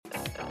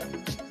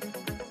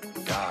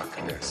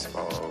Darkness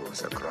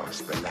falls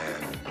across the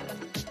land.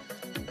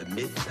 The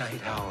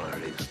midnight hour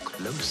is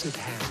close at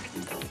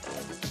hand.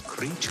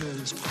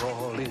 Creatures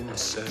crawl in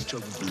search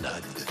of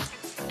blood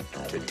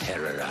to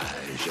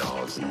terrorize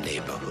your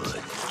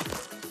neighborhood.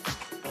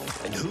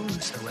 And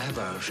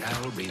whosoever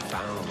shall be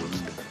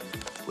found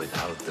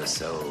without the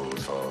soul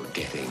for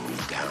getting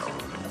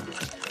down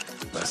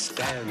must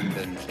stand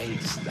and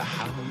face the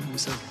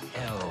hounds of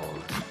hell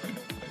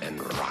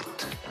and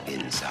rot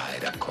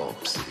inside a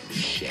corpse's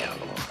shell.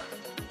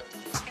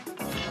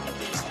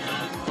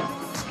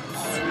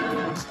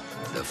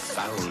 The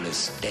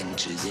foulest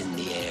stench is in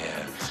the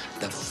air,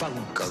 the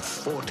funk of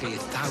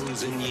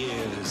 40,000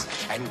 years,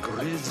 and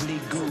grisly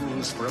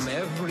ghouls from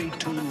every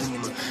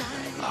tomb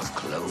are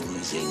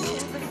closing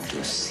in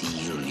to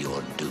seal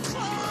your doom.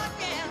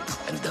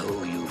 And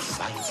though you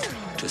fight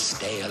to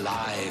stay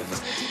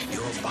alive,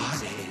 your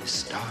body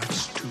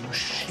starts to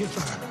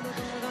shiver,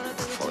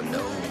 for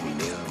no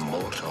mere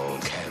mortal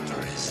can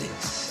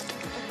resist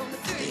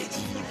the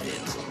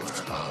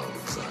evil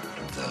of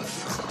the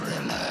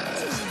thriller.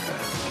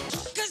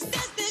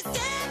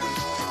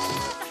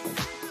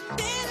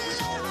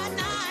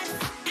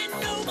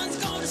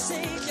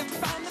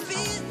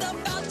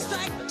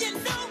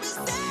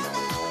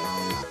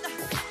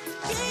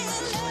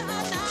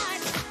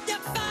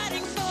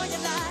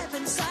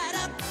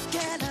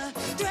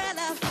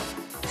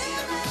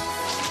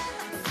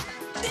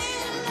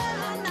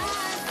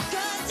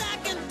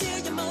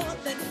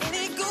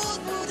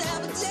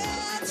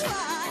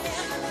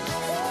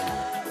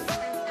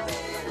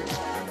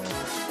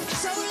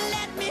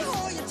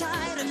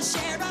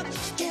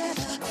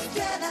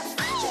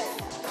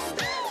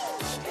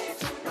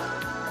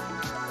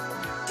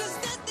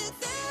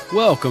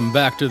 Welcome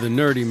back to the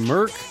Nerdy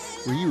Merc,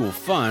 where you will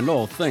find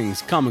all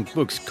things comic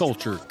books,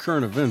 culture,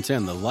 current events,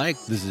 and the like.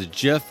 This is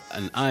Jeff,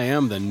 and I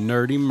am the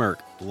Nerdy Merc.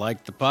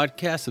 Like the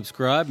podcast,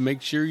 subscribe,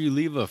 make sure you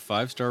leave a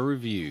 5-star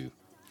review.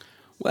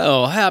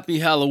 Well, happy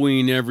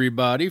Halloween,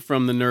 everybody,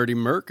 from the Nerdy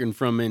Merc and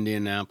from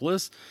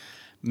Indianapolis.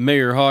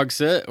 Mayor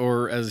Hogsett,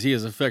 or as he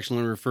is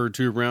affectionately referred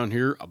to around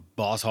here,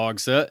 Boss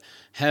Hogsett,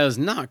 has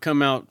not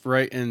come out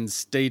right and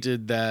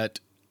stated that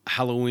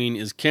Halloween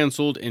is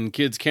canceled and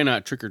kids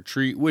cannot trick or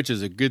treat, which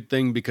is a good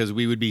thing because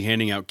we would be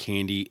handing out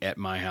candy at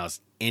my house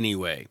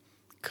anyway.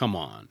 Come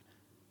on.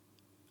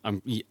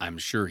 I'm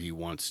sure he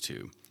wants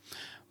to.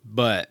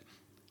 But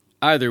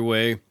either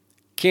way,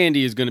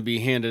 candy is going to be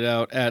handed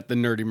out at the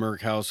Nerdy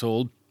Merc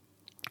household,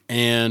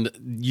 and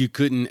you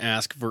couldn't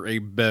ask for a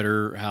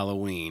better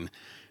Halloween.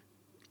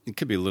 It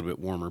could be a little bit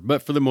warmer,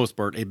 but for the most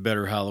part, a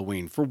better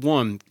Halloween. For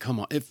one, come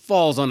on, it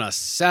falls on a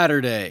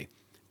Saturday.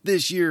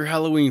 This year,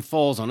 Halloween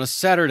falls on a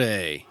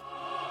Saturday.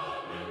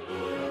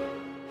 Hallelujah,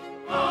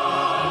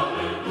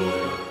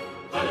 hallelujah,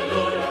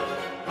 hallelujah,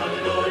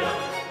 hallelujah,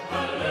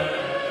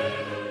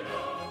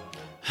 hallelujah.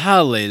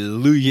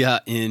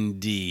 Hallelujah,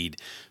 indeed.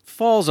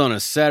 Falls on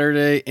a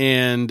Saturday,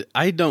 and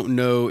I don't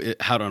know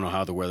how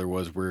the weather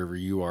was wherever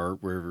you are,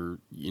 wherever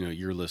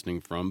you're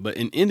listening from. But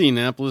in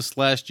Indianapolis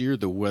last year,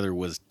 the weather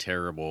was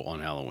terrible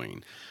on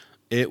Halloween.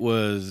 It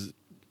was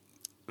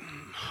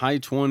high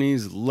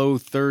 20s, low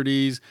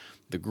 30s.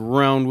 The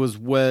ground was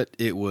wet.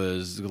 It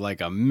was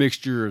like a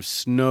mixture of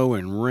snow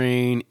and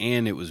rain,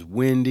 and it was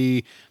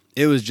windy.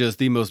 It was just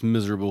the most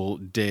miserable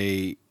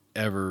day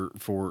ever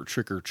for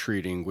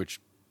trick-or-treating, which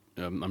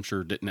I'm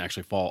sure didn't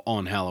actually fall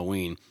on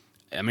Halloween.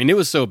 I mean, it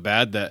was so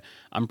bad that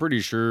I'm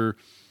pretty sure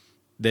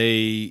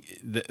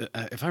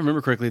if I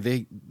remember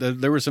correctly,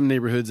 there were some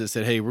neighborhoods that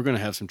said, hey, we're going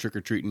to have some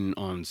trick-or-treating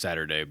on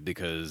Saturday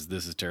because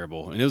this is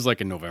terrible. And it was like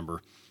in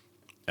November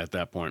at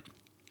that point.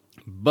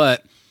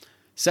 But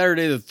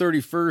Saturday the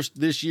 31st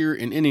this year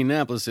in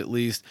Indianapolis, at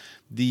least,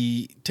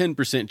 the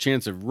 10%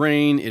 chance of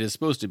rain. It is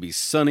supposed to be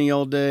sunny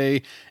all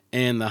day,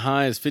 and the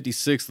high is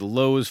 56, the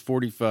low is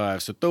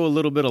 45. So throw a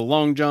little bit of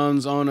Long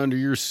Johns on under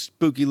your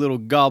spooky little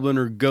goblin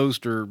or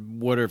ghost or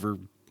whatever.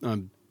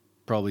 I'm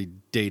probably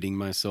dating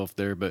myself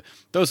there, but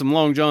throw some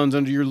Long Johns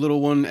under your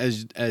little one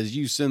as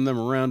you send them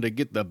around to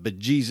get the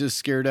bejesus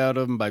scared out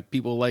of them by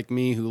people like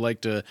me who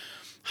like to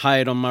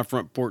hide on my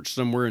front porch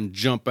somewhere and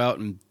jump out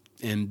and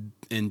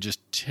just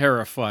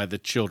terrify the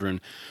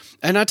children.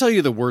 And I tell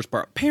you the worst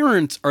part,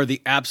 parents are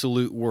the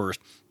absolute worst.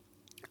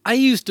 I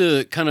used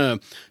to kind of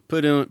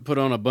put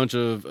on a bunch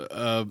of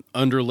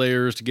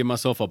underlayers to give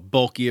myself a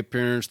bulky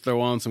appearance, throw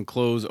on some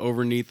clothes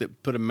underneath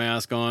it, put a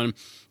mask on,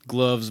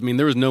 gloves. I mean,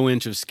 there was no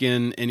inch of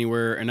skin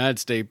anywhere, and I'd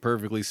stay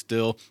perfectly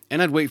still,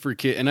 and I'd wait for a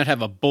kid, and I'd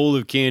have a bowl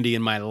of candy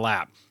in my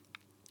lap,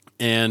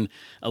 and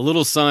a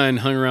little sign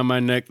hung around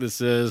my neck that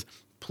says,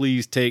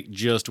 please take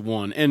just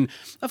one. And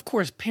of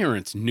course,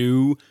 parents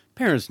knew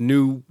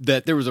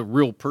that there was a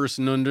real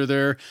person under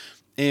there,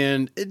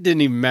 and it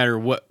didn't even matter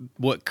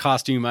what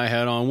costume I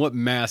had on, what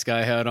mask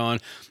I had on.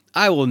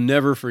 I will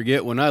never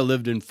forget when I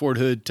lived in Fort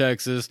Hood,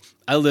 Texas.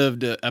 I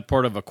lived at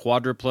part of a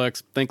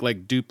quadruplex, think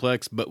like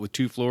duplex, but with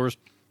 2 floors.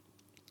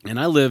 And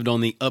I lived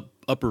on the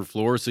upper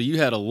floor, so you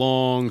had a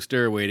long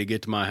stairway to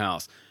get to my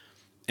house.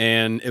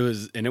 And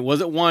it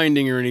wasn't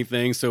winding or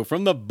anything. So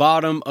from the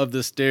bottom of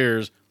the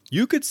stairs,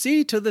 You could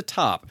see to the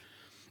top.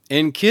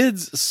 And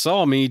kids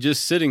saw me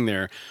just sitting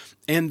there,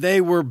 and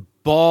they were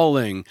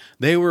bawling.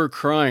 They were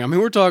crying. I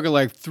mean, we're talking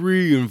like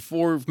 3 and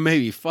 4,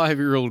 maybe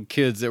 5-year-old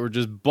kids that were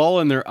just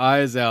bawling their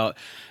eyes out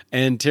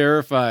and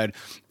terrified.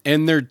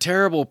 And their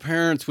terrible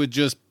parents would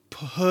just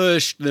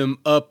push them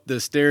up the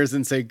stairs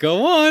and say,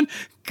 go on,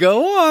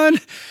 go on.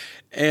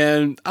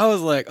 And I was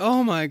like,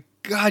 oh my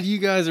God, you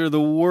guys are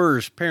the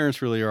worst.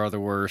 Parents really are the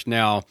worst.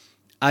 Now,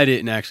 I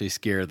didn't actually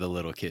scare the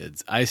little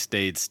kids. I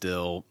stayed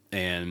still,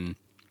 and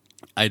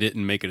I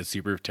didn't make it a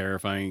super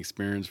terrifying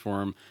experience for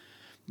them.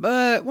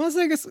 But once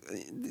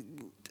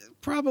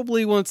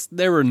probably once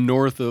they were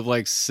north of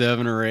like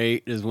 7 or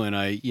 8 is when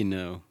I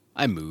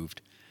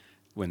moved.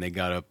 When they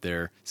got up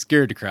there,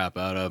 scared the crap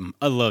out of them.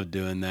 I love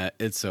doing that.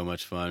 It's so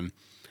much fun.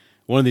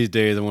 One of these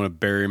days, I want to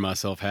bury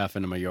myself half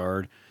into my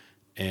yard,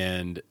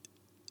 and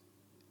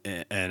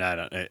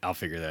I'll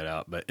figure that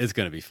out. But it's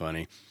going to be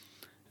funny.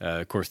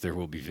 Of course, there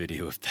will be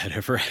video if that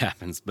ever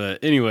happens.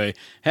 But anyway,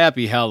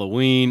 happy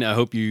Halloween. I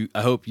hope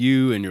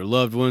you and your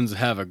loved ones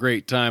have a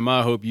great time.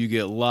 I hope you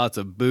get lots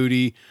of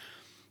booty.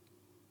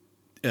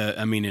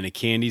 In a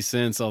candy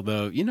sense,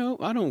 although,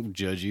 I don't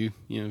judge you.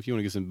 If you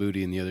want to get some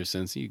booty in the other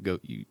sense, you go,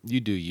 you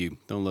do you.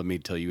 Don't let me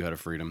tell you how to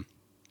freedom.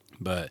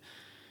 But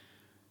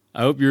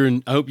I hope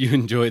you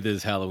enjoyed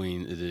this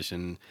Halloween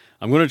edition.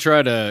 I'm going to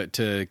try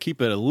to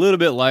keep it a little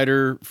bit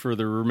lighter for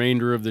the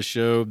remainder of the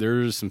show.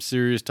 There's some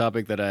serious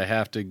topic that I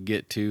have to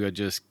get to. I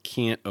just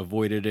can't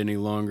avoid it any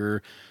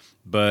longer.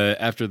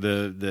 But after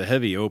the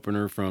heavy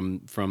opener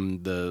from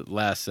the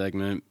last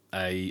segment,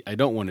 I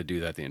don't want to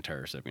do that the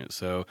entire segment.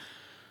 So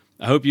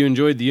I hope you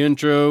enjoyed the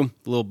intro, a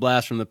little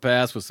blast from the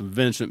past with some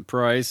Vincent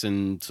Price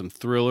and some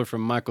Thriller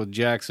from Michael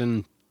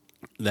Jackson.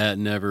 That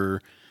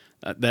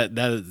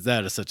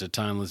is such a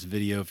timeless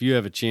video. If you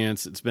have a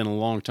chance, it's been a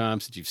long time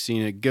since you've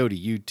seen it, go to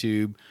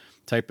YouTube,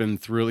 type in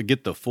Thriller,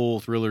 get the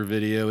full Thriller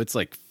video. It's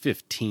like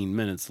 15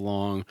 minutes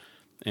long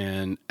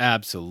and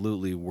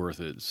absolutely worth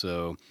it.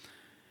 So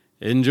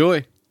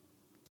enjoy.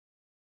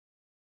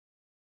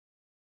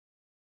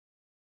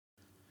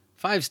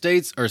 5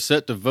 states are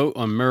set to vote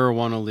on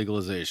marijuana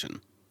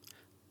legalization.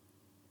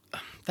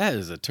 That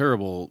is a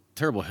terrible,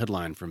 terrible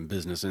headline from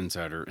Business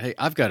Insider. Hey,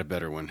 I've got a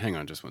better one. Hang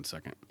on just one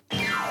second.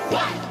 1,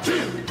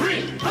 2,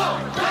 3, 4,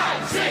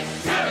 5, 6,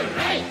 7,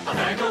 8. A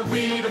bag of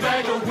weed, a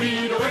bag of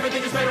weed. Oh,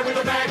 everything is better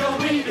with a bag of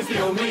weed. It's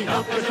the only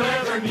help that you'll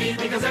ever need,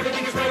 because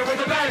everything is better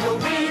with a bag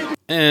of weed.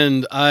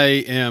 And I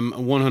am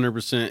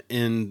 100%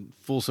 in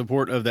full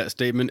support of that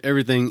statement.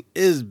 Everything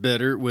is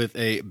better with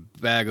a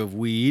bag of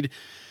weed.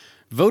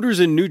 Voters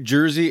in New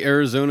Jersey,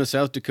 Arizona,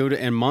 South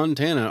Dakota, and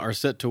Montana are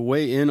set to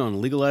weigh in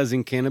on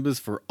legalizing cannabis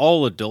for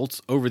all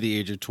adults over the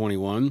age of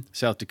 21.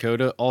 South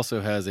Dakota also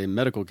has a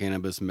medical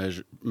cannabis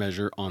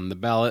measure on the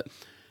ballot.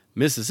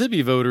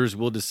 Mississippi voters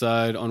will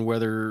decide on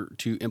whether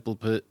to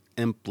implement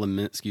a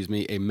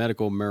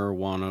medical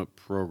marijuana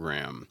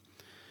program.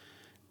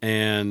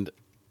 And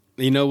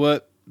you know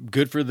what?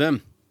 Good for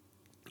them.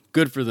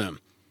 Good for them.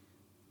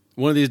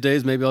 One of these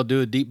days, maybe I'll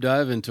do a deep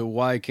dive into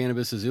why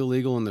cannabis is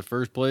illegal in the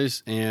first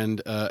place. And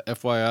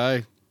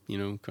FYI,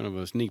 kind of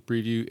a sneak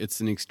preview,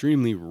 it's an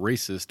extremely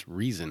racist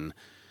reason.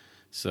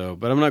 So,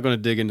 but I'm not going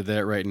to dig into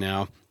that right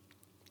now.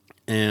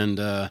 And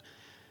I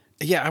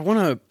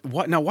want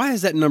to. Now, why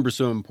is that number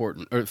so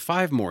important? Or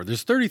 5 more.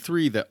 There's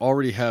 33 that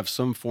already have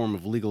some form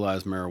of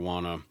legalized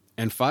marijuana,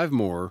 and 5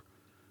 more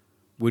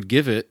would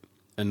give it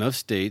enough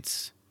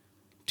states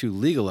to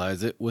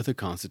legalize it with a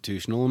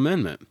constitutional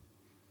amendment.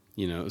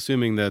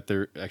 Assuming that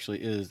there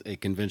actually is a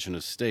convention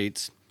of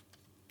states.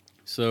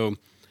 So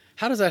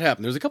how does that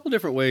happen? There's a couple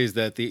different ways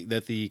that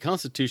the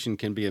Constitution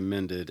can be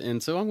amended.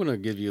 And so I'm going to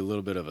give you a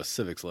little bit of a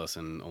civics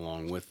lesson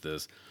along with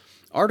this.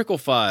 Article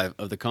 5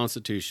 of the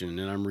Constitution,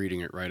 and I'm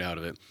reading it right out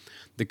of it.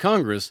 The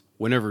Congress,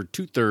 whenever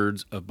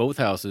 2/3 of both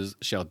houses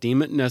shall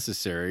deem it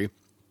necessary,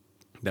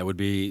 that would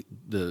be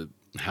the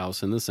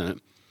House and the Senate,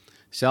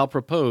 shall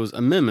propose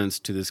amendments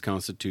to this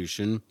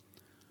Constitution,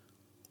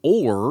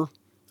 or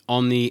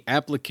on the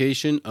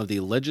application of the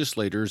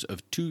legislators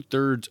of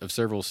 2/3 of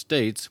several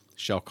states,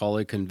 shall call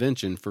a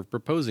convention for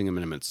proposing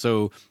amendments.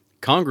 So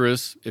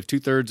Congress, if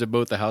 2/3 of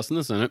both the House and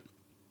the Senate,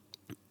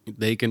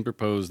 they can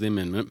propose the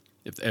amendment.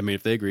 If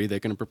they agree, they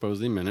can propose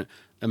the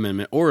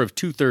amendment. Or if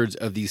 2/3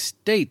 of these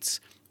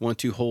states want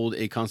to hold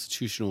a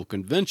constitutional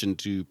convention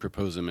to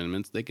propose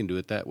amendments, they can do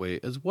it that way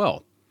as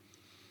well.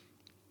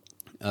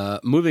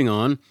 Moving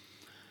on.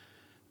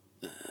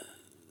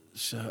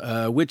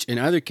 Which in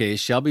either case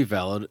shall be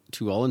valid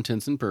to all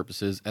intents and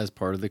purposes as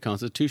part of the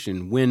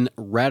Constitution when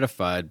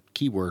ratified,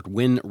 keyword,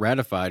 when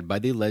ratified by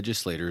the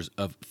legislators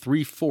of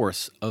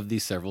 3/4 of the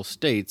several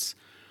states,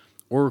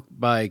 or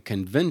by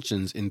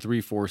conventions in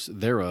 3/4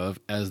 thereof,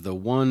 as the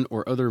one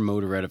or other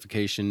mode of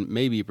ratification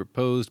may be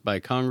proposed by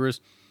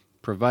Congress,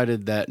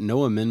 provided that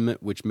no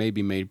amendment which may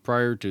be made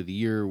prior to the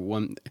year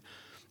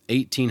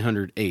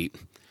 1808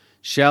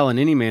 shall in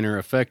any manner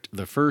affect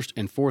the first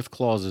and fourth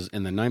clauses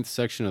in the 9th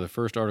section of the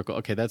first article.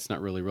 Okay, that's not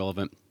really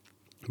relevant,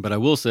 but I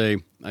will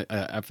say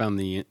I found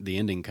the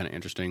ending kind of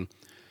interesting.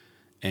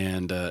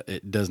 and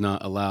it does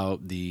not allow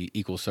the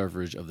equal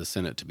suffrage of the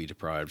Senate to be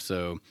deprived.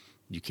 So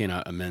you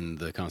cannot amend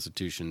the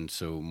Constitution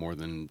so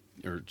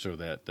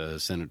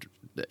that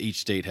each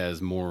state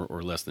has more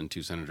or less than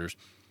 2 senators.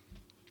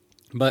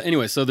 But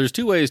anyway, so there's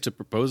 2 ways to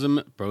propose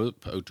a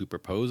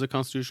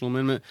constitutional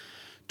amendment: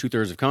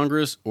 2/3 of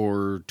Congress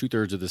or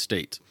 2/3 of the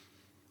states.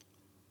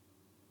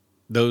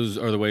 Those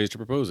are the ways to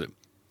propose it.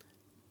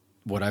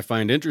 What I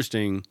find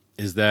interesting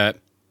is that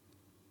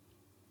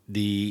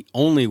the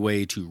only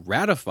way to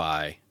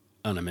ratify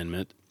an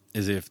amendment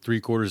is if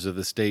 3/4 of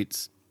the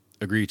states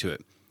agree to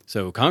it.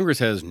 So Congress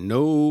has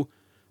no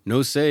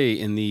say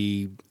in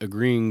the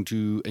agreeing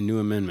to a new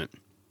amendment.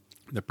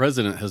 The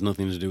president has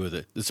nothing to do with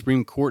it. The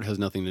Supreme Court has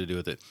nothing to do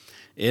with it.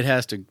 It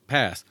has to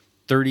pass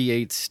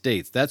 38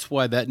 states. That's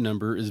why that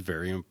number is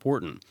very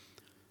important.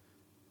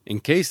 In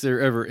case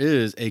there ever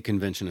is a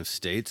convention of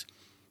states,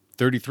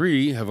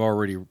 33 have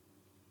already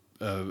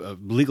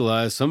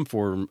legalized some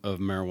form of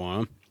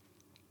marijuana.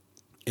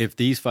 If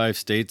these 5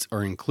 states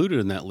are included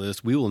in that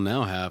list, we will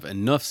now have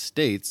enough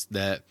states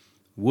that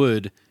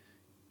would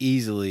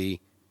easily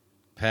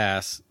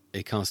pass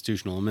a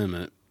constitutional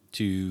amendment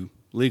to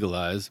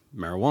legalize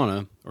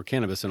marijuana or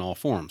cannabis in all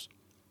forms.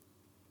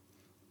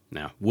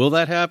 Now, will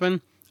that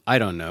happen? I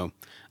don't know.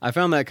 I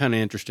found that kind of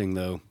interesting,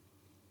 though.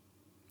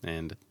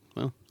 And,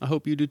 well, I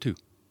hope you do too.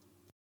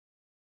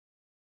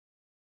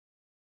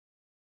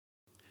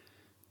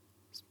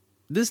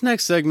 This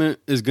next segment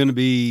is going to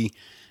be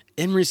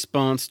in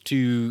response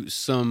to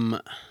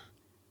some,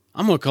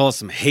 I'm going to call it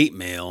some hate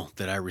mail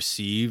that I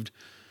received.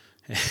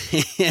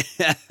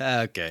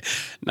 Okay,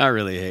 not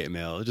really hate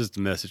mail, just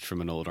a message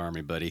from an old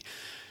Army buddy.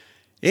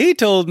 He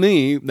told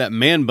me that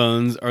man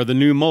buns are the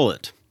new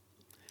mullet.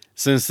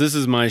 Since this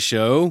is my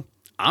show,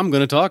 I'm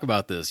going to talk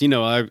about this.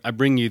 I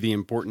bring you the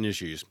important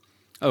issues.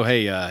 Oh,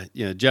 hey,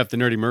 Jeff the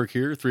Nerdy Merc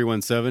here,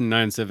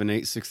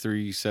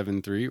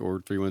 317-978-6373 or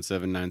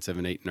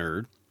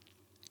 317-978-NERD.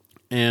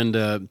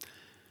 And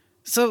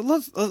so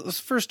let's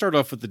first start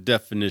off with the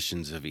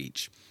definitions of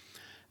each.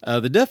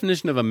 The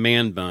definition of a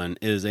man bun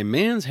is a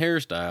man's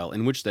hairstyle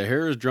in which the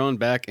hair is drawn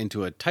back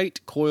into a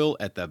tight coil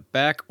at the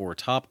back or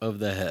top of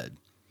the head.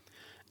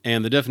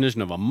 And the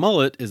definition of a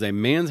mullet is a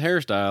man's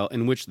hairstyle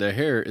in which the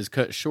hair is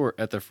cut short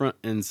at the front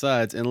and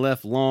sides and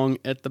left long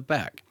at the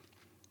back.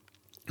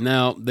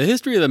 Now, the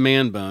history of the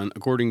man bun,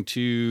 according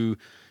to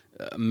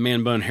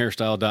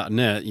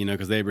manbunshairstyle.net,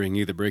 because they bring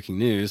you the breaking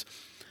news,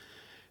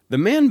 the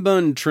man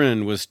bun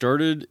trend was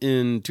started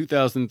in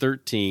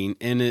 2013,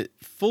 and it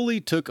fully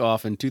took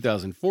off in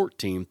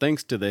 2014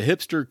 thanks to the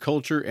hipster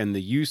culture and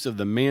the use of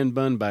the man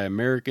bun by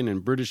American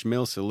and British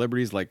male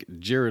celebrities like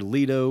Jared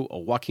Leto,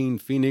 Joaquin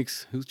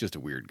Phoenix, who's just a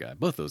weird guy.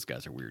 Both those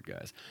guys are weird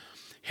guys.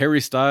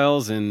 Harry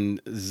Styles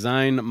and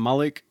Zayn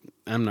Malik.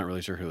 I'm not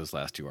really sure who those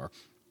last 2 are.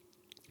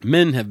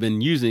 Men have been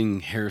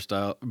using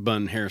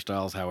bun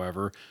hairstyles,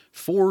 however,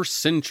 for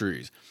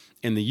centuries,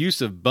 and the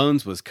use of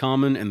buns was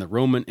common in the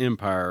Roman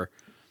Empire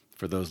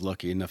for those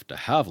lucky enough to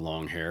have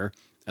long hair,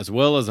 as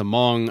well as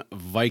among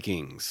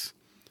Vikings.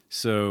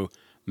 So,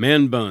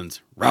 man buns,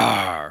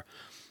 rawr.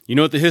 You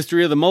know what the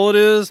history of the mullet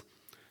is?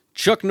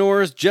 Chuck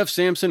Norris, Jeff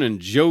Sampson,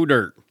 and Joe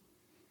Dirt.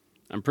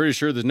 I'm pretty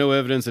sure there's no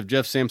evidence of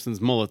Jeff Sampson's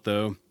mullet,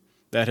 though.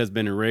 That has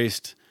been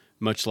erased,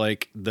 much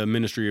like the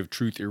Ministry of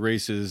Truth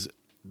erases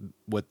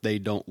what they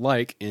don't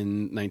like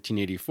in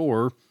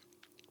 1984.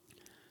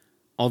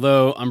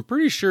 Although, I'm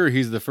pretty sure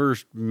he's the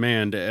first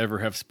man to ever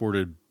have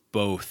sported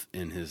both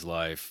in his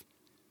life.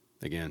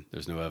 Again,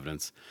 there's no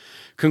evidence.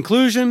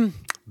 Conclusion,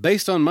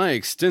 based on my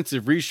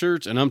extensive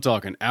research, and I'm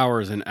talking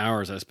hours and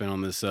hours I spent on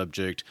this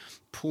subject,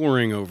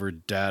 poring over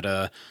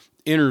data,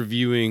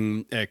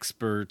 interviewing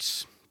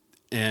experts,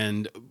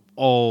 and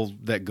all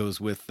that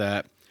goes with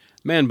that,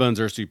 man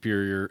buns are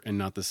superior and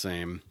not the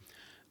same.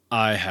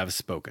 I have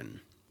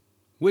spoken.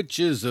 Which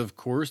is, of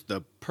course,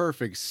 the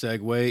perfect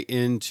segue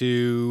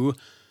into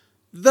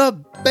the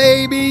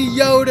Baby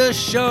Yoda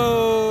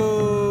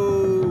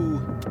Show!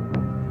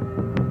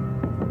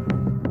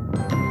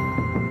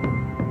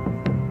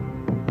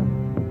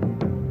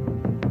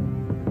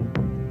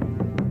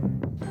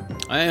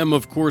 I am,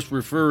 of course,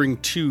 referring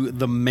to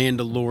The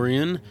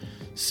Mandalorian.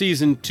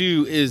 Season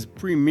 2 is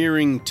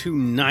premiering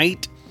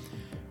tonight.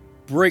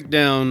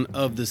 Breakdown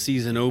of the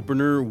season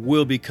opener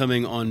will be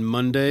coming on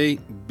Monday.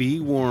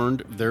 Be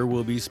warned, there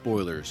will be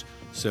spoilers.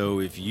 So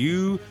if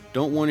you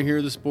don't want to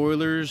hear the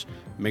spoilers,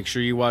 make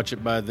sure you watch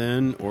it by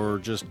then or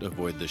just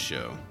avoid the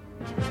show.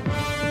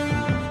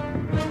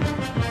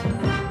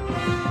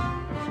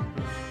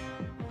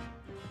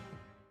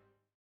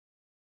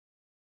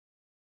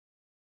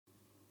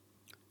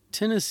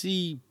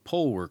 Tennessee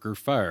poll worker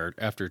fired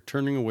after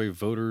turning away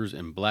voters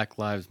in Black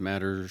Lives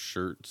Matter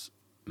shirts,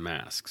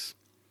 masks.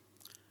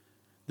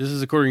 This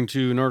is according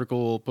to an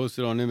article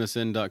posted on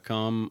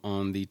MSN.com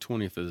on the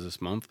 20th of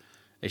this month.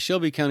 A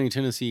Shelby County,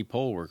 Tennessee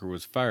poll worker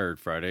was fired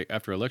Friday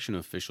after election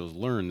officials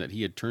learned that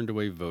he had turned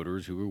away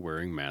voters who were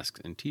wearing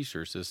masks and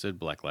t-shirts that said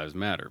Black Lives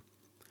Matter.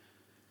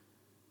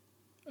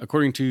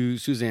 According to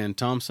Suzanne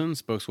Thompson,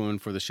 spokeswoman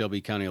for the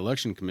Shelby County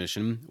Election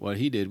Commission, what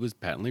he did was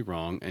patently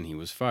wrong and he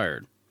was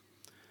fired.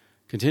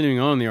 Continuing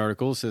on, the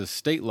article says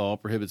state law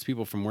prohibits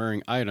people from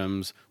wearing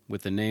items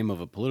with the name of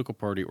a political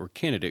party or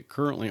candidate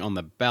currently on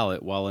the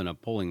ballot while in a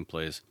polling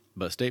place,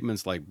 but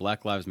statements like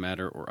Black Lives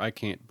Matter or I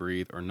Can't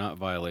Breathe are not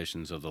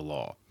violations of the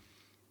law.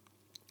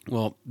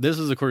 Well, this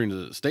is according to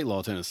the state law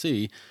of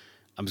Tennessee.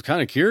 I was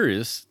kind of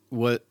curious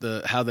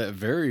how that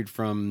varied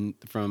from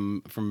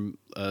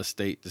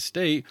state to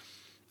state,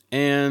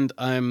 and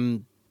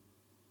I'm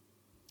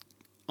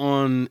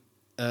on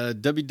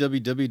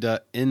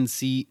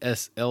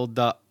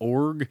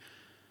www.ncsl.org.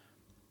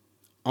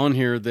 On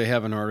here, they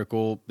have an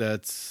article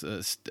that's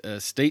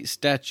state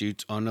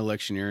statutes on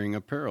electioneering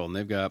apparel, and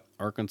they've got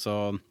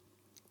Arkansas,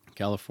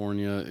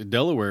 California,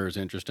 Delaware is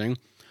interesting.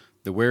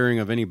 The wearing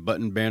of any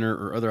button, banner,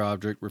 or other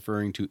object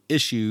referring to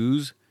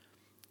issues,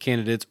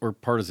 candidates, or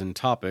partisan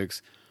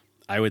topics.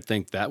 I would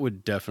think that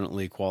would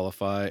definitely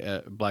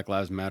qualify. Black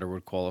Lives Matter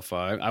would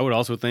qualify. I would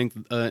also think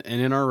an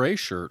NRA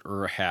shirt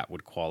or a hat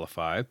would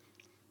qualify.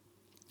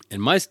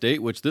 In my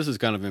state, which this is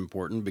kind of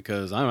important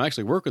because I'm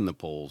actually working the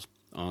polls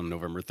on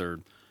November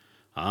 3rd.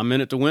 I'm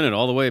in it to win it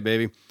all the way,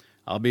 baby.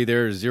 I'll be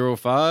there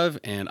 05,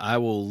 and I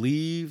will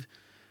leave,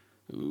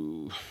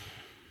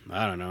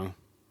 I don't know,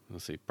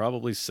 let's see,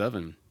 probably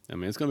 7. I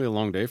mean, it's going to be a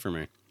long day for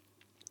me.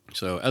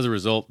 So as a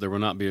result, there will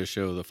not be a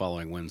show the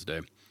following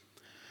Wednesday.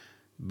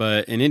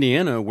 But in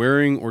Indiana,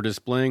 wearing or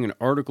displaying an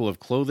article of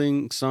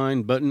clothing,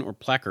 sign, button, or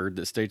placard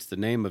that states the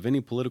name of any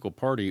political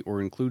party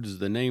or includes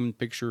the name,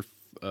 picture,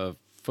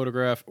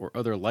 photograph, or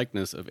other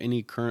likeness of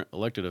any current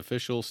elected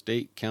official,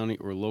 state, county,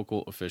 or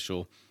local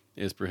official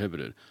is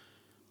prohibited.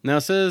 Now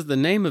it says the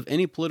name of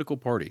any political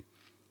party.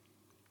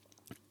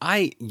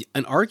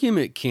 An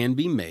argument can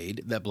be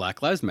made that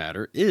Black Lives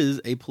Matter is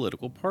a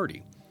political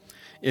party.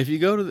 If you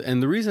go to,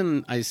 and the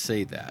reason I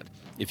say that,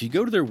 if you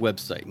go to their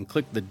website and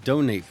click the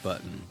donate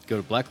button,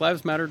 go to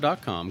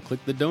blacklivesmatter.com,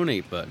 click the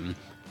donate button,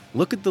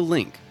 look at the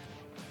link.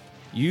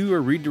 You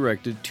are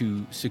redirected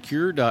to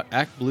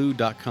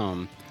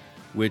secure.actblue.com,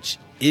 which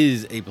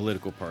is a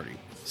political party.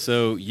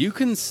 So you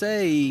can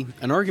say,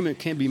 an argument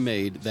can be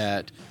made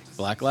that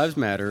Black Lives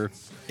Matter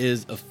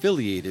is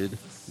affiliated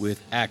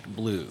with Act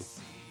Blue.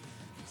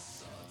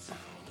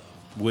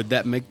 Would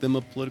that make them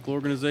a political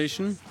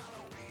organization?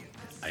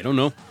 I don't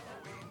know.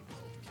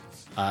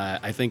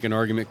 I think an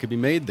argument could be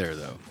made there,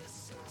 though.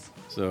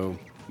 So,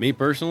 me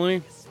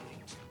personally,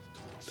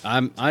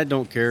 I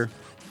don't care.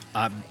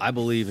 I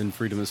believe in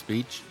freedom of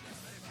speech.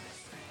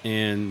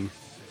 And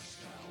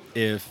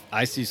if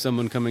I see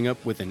someone coming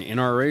up with an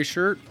NRA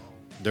shirt,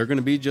 they're going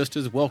to be just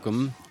as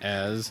welcome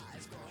as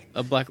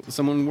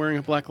someone wearing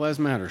a Black Lives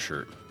Matter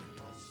shirt.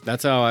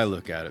 That's how I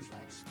look at it.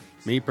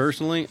 Me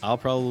personally, I'll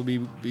probably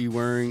be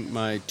wearing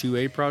my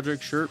 2A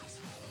Project shirt,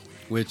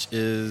 which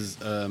is,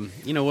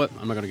 you know what?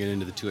 I'm not going to get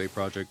into the 2A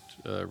Project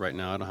right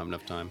now. I don't have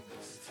enough time.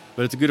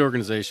 But it's a good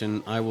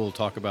organization. I will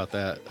talk about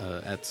that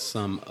at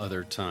some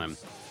other time.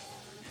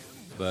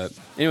 But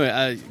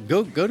anyway,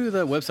 go to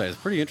the website. It's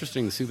pretty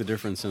interesting to see the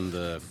difference in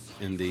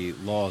the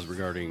laws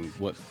regarding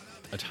what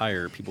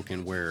attire people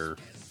can wear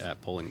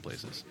at polling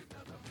places.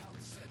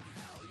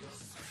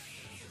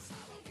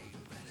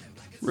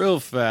 Real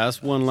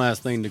fast, one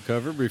last thing to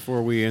cover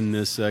before we end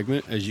this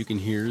segment. As you can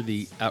hear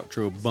the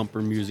outro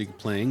bumper music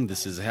playing,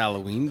 This Is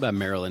Halloween by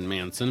Marilyn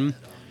Manson.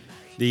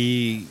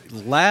 The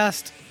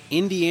last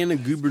Indiana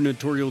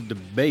gubernatorial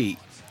debate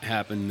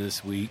happened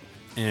this week,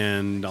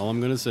 and all I'm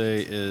going to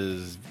say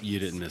is you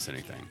didn't miss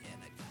anything.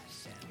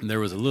 There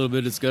was a little bit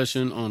of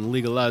discussion on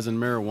legalizing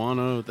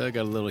marijuana. That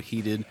got a little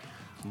heated.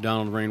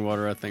 Donald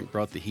Rainwater, I think,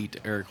 brought the heat to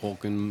Eric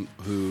Holcomb,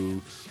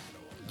 who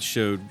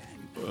showed,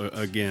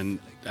 again,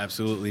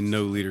 absolutely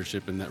no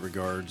leadership in that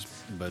regards,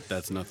 but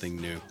that's nothing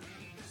new.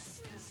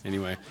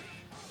 Anyway,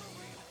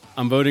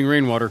 I'm voting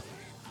Rainwater.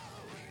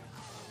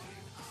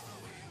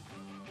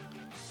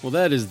 Well,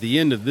 that is the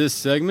end of this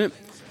segment.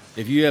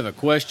 If you have a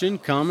question,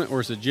 comment,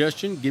 or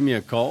suggestion, give me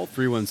a call,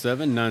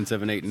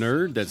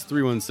 317-978-NERD. That's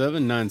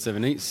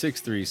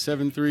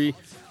 317-978-6373.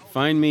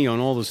 Find me on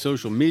all the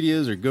social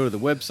medias or go to the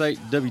website,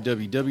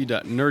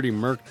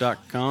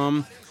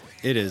 www.nerdymerc.com.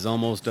 It is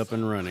almost up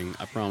and running.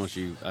 I promise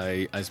you.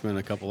 I spent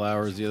a couple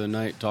hours the other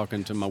night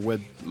talking to my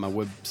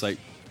website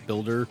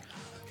builder,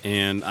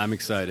 and I'm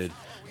excited.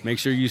 Make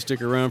sure you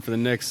stick around for the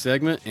next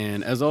segment,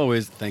 and as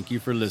always, thank you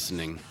for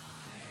listening.